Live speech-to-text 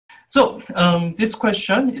So this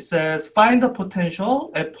question, it says, find the potential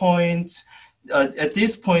at points, at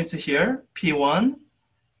these points here, P1,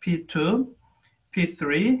 P2,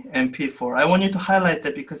 P3, and P4. I want you to highlight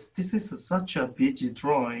that because this is such a busy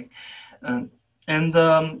drawing. I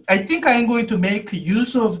think I'm going to make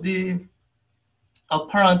use of the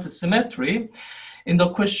apparent symmetry in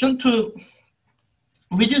the question to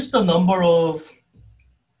reduce the number of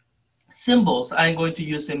symbols I'm going to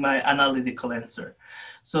use in my analytical answer.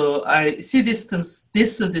 So I see this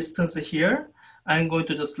distance here, I'm going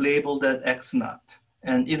to just label that x naught.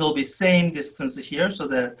 And it'll be same distance here, so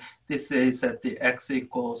that this is at the x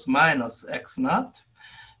equals minus x naught.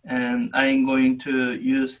 And I'm going to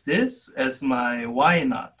use this as my y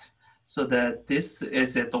naught, so that this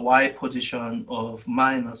is at the y position of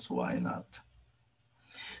minus y naught.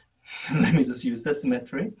 Let me just use that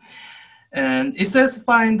symmetry. And it says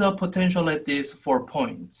find the potential at these 4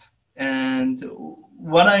 points. And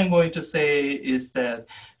what I'm going to say is that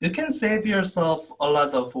you can save yourself a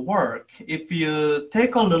lot of work if you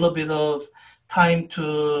take a little bit of time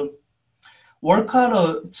to work out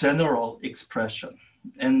a general expression.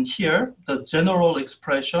 And here, the general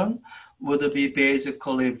expression would be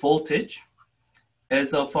basically voltage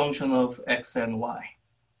as a function of x and y.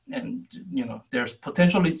 And there's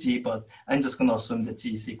potentially g, but I'm just going to assume that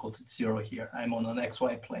g is equal to 0 here. I'm on an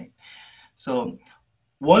xy plane. So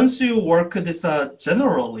once you work this out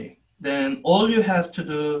generally, then all you have to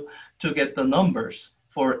do to get the numbers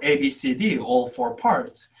for A, B, C, D, all 4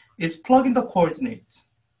 parts, is plug in the coordinates.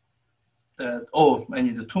 Oh, I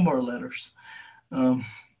need 2 more letters.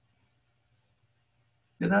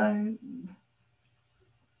 Did I?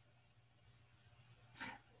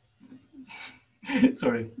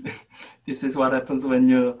 Sorry, this is what happens when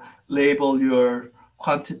you label your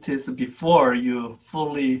quantities before you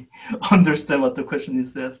fully understand what the question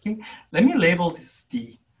is asking. Let me label this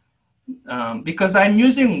D, because I'm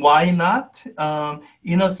using y naught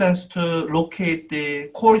in a sense to locate the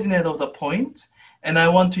coordinate of the point, and I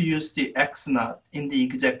want to use the x naught in the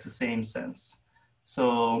exact same sense.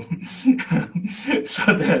 So,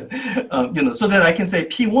 so that I can say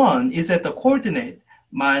P1 is at the coordinate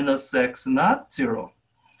minus x naught 0,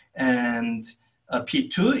 and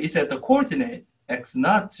P2 is at the coordinate x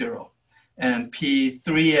naught 0, and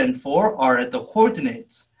P3 and 4 are at the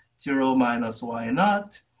coordinates 0 minus y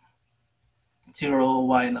naught, 0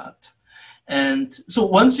 y naught. And so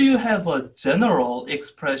once you have a general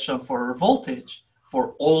expression for voltage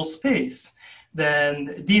for all space,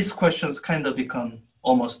 then these questions kind of become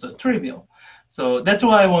almost trivial. So that's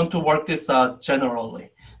why I want to work this out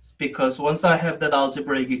generally, because once I have that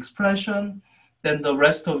algebraic expression, then the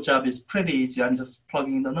rest of the job is pretty easy. I'm just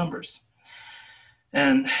plugging in the numbers.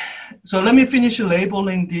 And so let me finish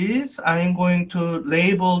labeling these. I'm going to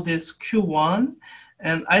label this Q1.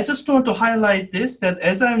 And I just want to highlight this, that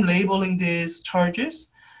as I'm labeling these charges,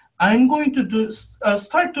 I'm going to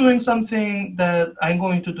start doing something that I'm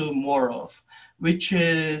going to do more of, which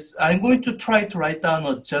is I'm going to try to write down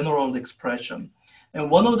a general expression. And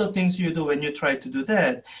one of the things you do when you try to do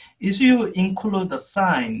that is you include the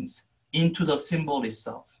signs into the symbol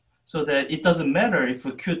itself, so that it doesn't matter if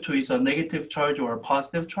Q2 is a negative charge or a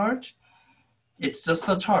positive charge. It's just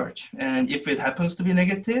a charge. And if it happens to be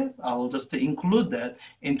negative, I'll just include that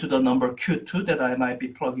into the number Q2 that I might be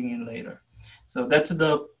plugging in later. So that's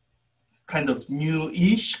the kind of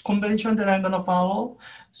new-ish convention that I'm going to follow,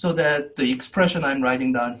 so that the expression I'm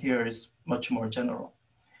writing down here is much more general.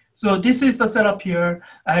 So this is the setup here.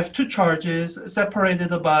 I have 2 charges separated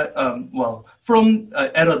by,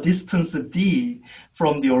 at a distance d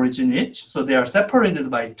from the origin each. So they are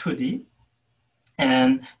separated by 2d.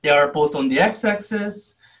 And they are both on the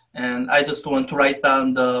x-axis. And I just want to write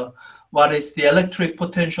down what is the electric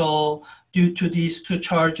potential due to these 2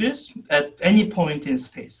 charges at any point in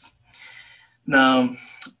space. Now,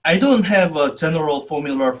 I don't have a general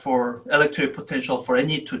formula for electric potential for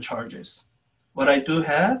any 2 charges. What I do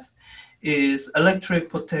have is electric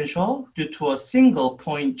potential due to a single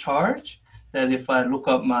point charge, that if I look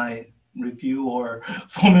up my review or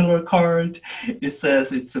formula card, it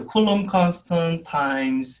says it's a Coulomb constant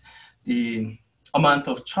times the amount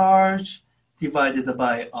of charge divided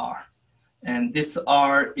by R. And this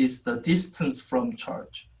R is the distance from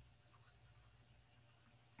charge.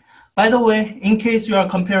 By the way, in case you are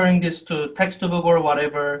comparing this to textbook or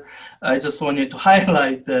whatever, I just want you to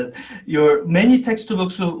highlight that many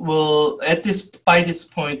textbooks will by this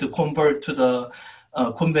point to convert to the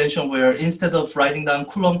convention where instead of writing down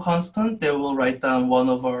Coulomb constant, they will write down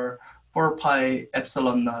 1/4 pi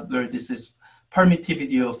epsilon naught, where this is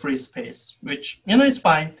permittivity of free space, which is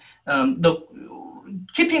fine.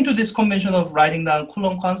 keeping to this convention of writing down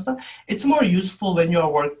Coulomb constant, it's more useful when you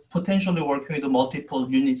are potentially working with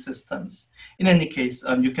multiple unit systems. In any case,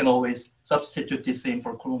 you can always substitute the same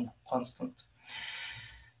for Coulomb constant.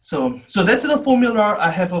 So that's the formula I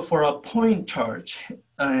have for a point charge.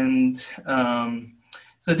 And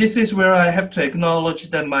so this is where I have to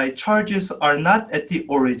acknowledge that my charges are not at the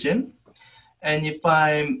origin. And if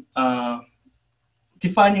I'm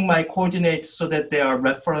defining my coordinates so that they are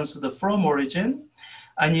referenced from origin,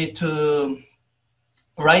 I need to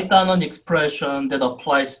write down an expression that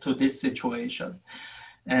applies to this situation.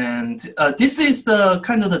 And this is the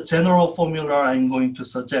kind of the general formula I'm going to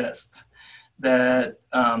suggest, that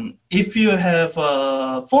if you have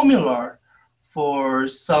a formula for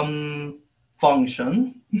some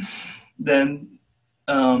function, then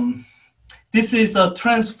this is a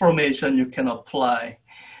transformation you can apply.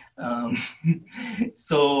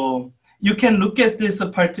 So you can look at this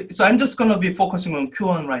part. So I'm just going to be focusing on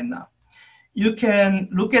Q1 right now. You can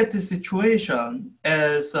look at the situation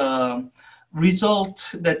as a result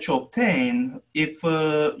that you obtain if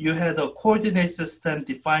you had a coordinate system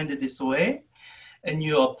defined this way, and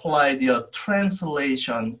you apply the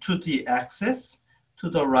translation to the axis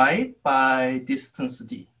to the right by distance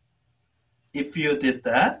d. If you did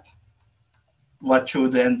that, what you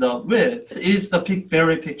would end up with is the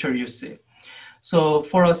very picture you see. So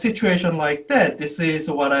for a situation like that, this is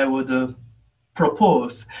what I would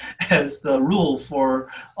propose as the rule for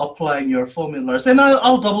applying your formulas. And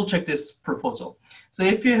I'll double check this proposal. So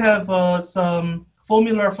if you have some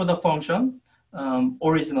formula for the function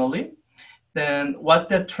originally, then what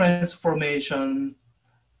that transformation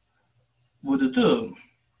would do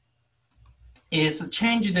is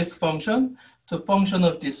change this function to function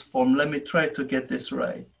of this form. Let me try to get this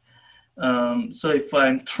right. So if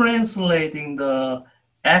I'm translating the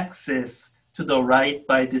axis to the right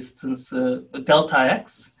by distance delta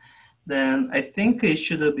x, then I think it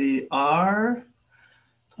should be r.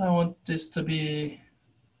 I want this to be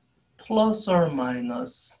plus or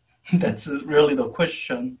minus. That's really the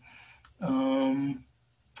question. I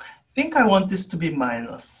think I want this to be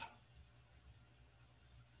minus.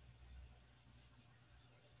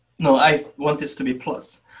 No, I want this to be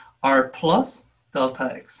plus. R plus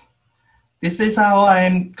delta x. This is how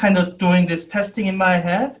I'm kind of doing this testing in my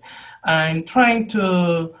head. I'm trying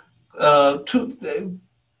to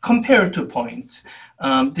compare 2 points.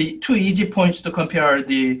 The 2 easy points to compare are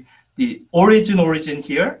the origin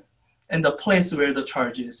here and the place where the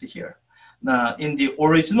charge is here. Now, in the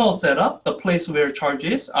original setup, the place where charge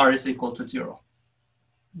is, r is equal to 0.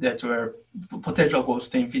 That's where potential goes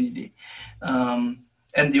to infinity.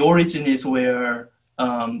 And the origin is where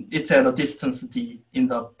it's at a distance d in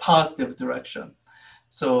the positive direction.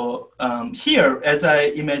 So here, as I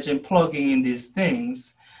imagine plugging in these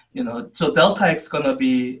things, so delta x is gonna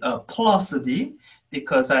be plus d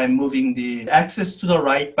because I'm moving the axis to the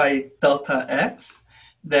right by delta x.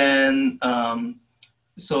 Then,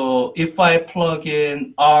 so if I plug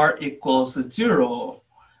in r equals 0,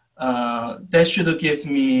 that should give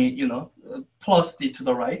me, plus d to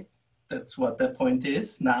the right. That's what that point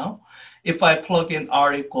is now. If I plug in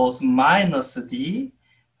r equals minus d,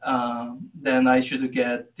 then I should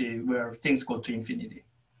get where things go to infinity.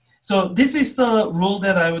 So this is the rule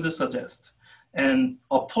that I would suggest. And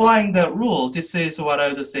applying that rule, this is what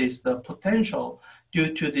I would say is the potential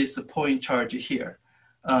due to this point charge here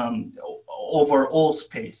over all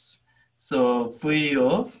space. So V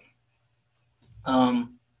of,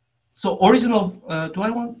 so original,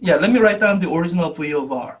 let me write down the original V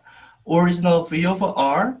of R. Original V of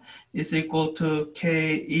R is equal to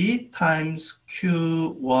KE times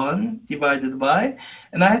Q1 divided by,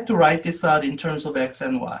 and I had to write this out in terms of X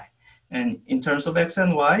and Y. And in terms of X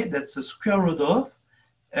and Y, that's the square root of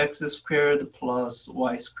X squared plus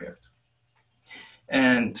Y squared.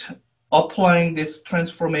 And applying this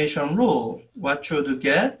transformation rule, what you would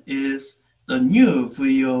get is the new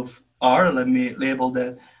V of R. Let me label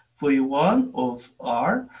that V1 of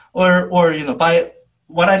R, or by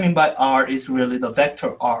what I mean by R is really the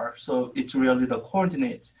vector R. So it's really the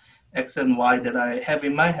coordinates X and Y that I have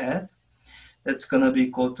in my head. That's going to be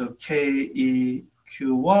equal to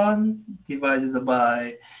KEQ1 divided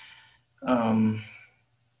by,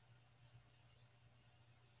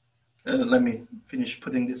 let me finish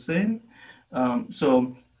putting this in.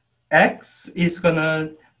 So X is going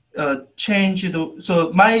to change,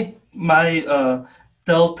 so my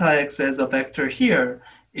delta X as a vector here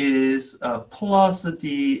is plus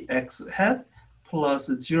dx hat plus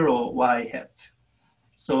 0 y hat.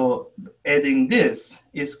 So adding this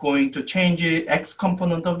is going to change the x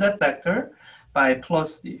component of that vector by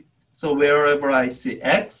plus d. So wherever I see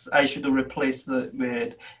x, I should replace it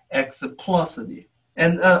with x plus d.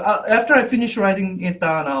 And after I finish writing it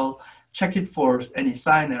down, I'll check it for any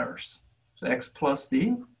sign errors. So x plus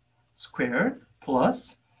d squared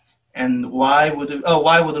plus, and y would it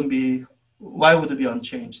be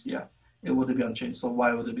unchanged? Yeah, it would be unchanged. So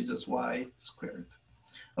y would be just y squared.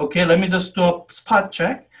 Okay, let me just do a spot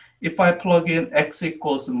check. If I plug in x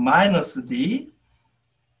equals minus d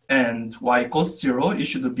and y equals 0, it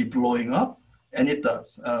should be blowing up, and it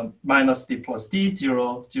does. Minus d plus d,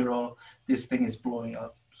 0, 0, this thing is blowing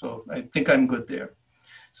up. So I think I'm good there.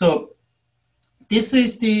 So this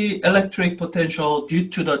is the electric potential due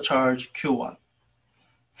to the charge Q1.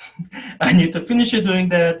 I need to finish doing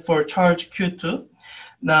that for charge Q2.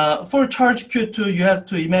 Now, for charge Q2, you have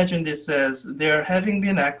to imagine this as there having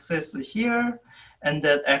been access here, and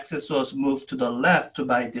that access was moved to the left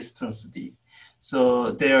by distance d.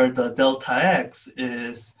 So there, the delta x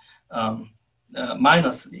is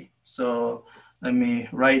minus d. So let me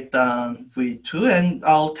write down V2, and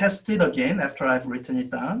I'll test it again after I've written it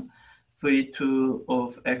down. V2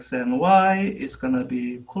 of x and y is going to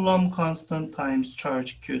be Coulomb constant times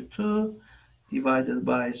charge Q2 divided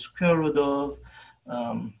by square root of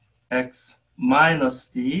x minus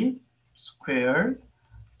d squared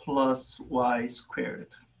plus y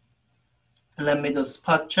squared. Let me just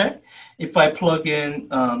spot check. If I plug in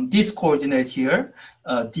this coordinate here,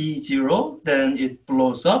 d0, then it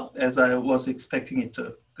blows up as I was expecting it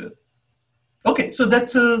to. Good. Okay, so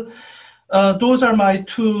that's those are my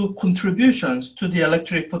two contributions to the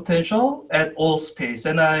electric potential at all space.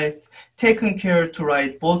 And I've taken care to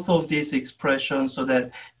write both of these expressions so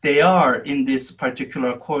that they are in this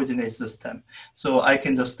particular coordinate system. So I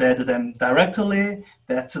can just add them directly.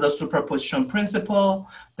 That's the superposition principle.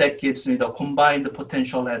 That gives me the combined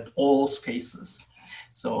potential at all spaces.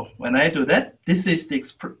 So when I do that, this is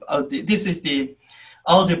the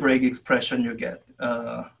algebraic expression you get.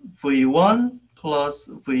 V1 plus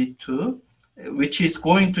V2, which is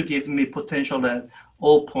going to give me potential at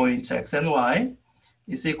all points x and y,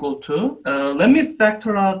 is equal to, let me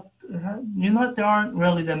factor out, there aren't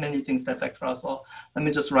really that many things that factor out, so let me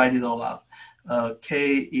just write it all out.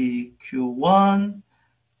 KEQ1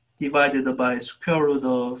 divided by square root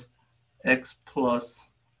of x plus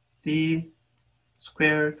d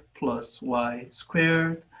squared plus y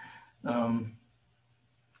squared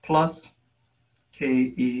plus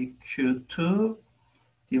KEQ2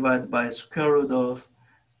 divided by square root of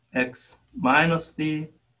x minus d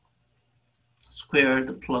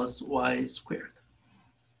squared plus y squared.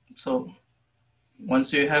 So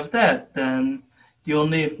once you have that, then the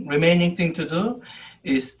only remaining thing to do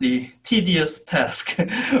is the tedious task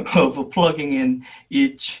of plugging in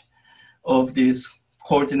each of these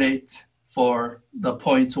coordinates for the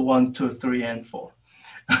points 1, 2, 3, and 4.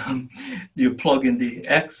 You plug in the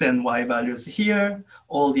x and y values here,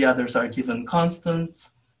 all the others are given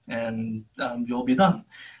constants, and you'll be done.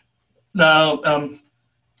 Now,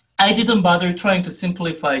 I didn't bother trying to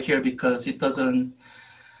simplify here because it doesn't,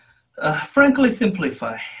 frankly,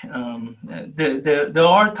 simplify. There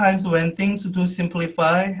are times when things do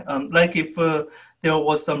simplify, like if there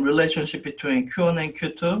was some relationship between Q1 and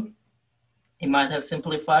Q2, it might have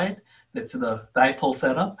simplified. That's the dipole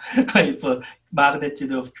setup. If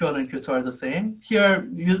magnitude of Q1 and Q2 are the same. Here,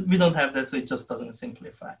 we don't have that, so it just doesn't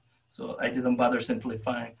simplify. So I didn't bother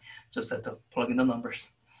simplifying, just had to plug in the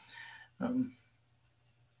numbers.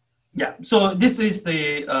 Yeah, so this is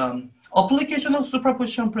the application of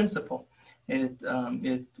superposition principle and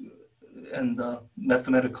the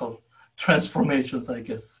mathematical transformations, I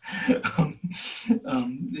guess.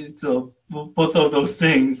 So both of those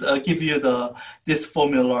things give you this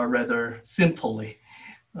formula rather simply.